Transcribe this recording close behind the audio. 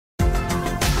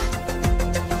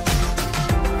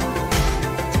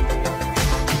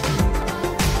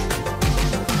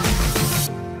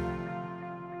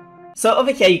So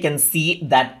over here, you can see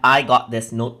that I got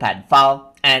this Notepad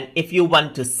file. And if you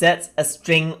want to search a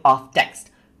string of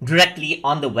text directly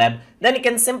on the web, then you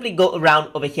can simply go around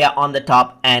over here on the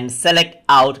top and select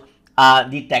out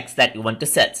the text that you want to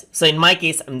search. So in my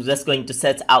case, I'm just going to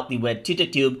search out the word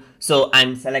TutorTube. So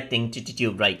I'm selecting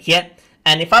TutorTube right here.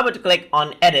 And if I were to click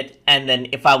on edit, and then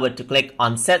if I were to click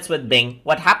on search with Bing,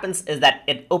 what happens is that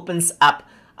it opens up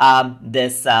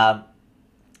this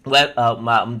web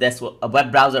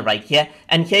browser right here.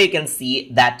 And here you can see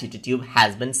that TutorTube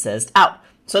has been searched out.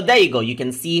 So there you go. You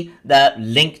can see the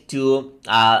link to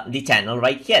the channel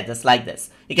right here, just like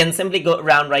this. You can simply go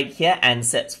around right here and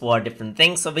search for different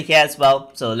things over here as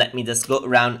well. So let me just go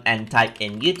around and type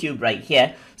in YouTube right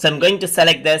here. So I'm going to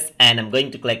select this and I'm going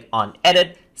to click on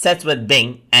edit, search with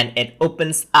Bing, and it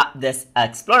opens up this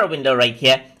Explorer window right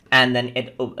here. And then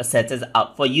it searches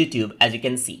out for YouTube, as you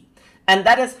can see. And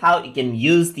that is how you can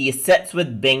use the search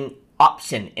with Bing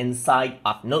option inside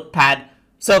of Notepad.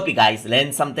 So hope you guys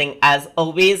learned something as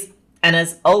always. And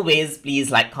as always,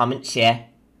 please like, comment, share,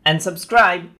 and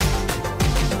subscribe.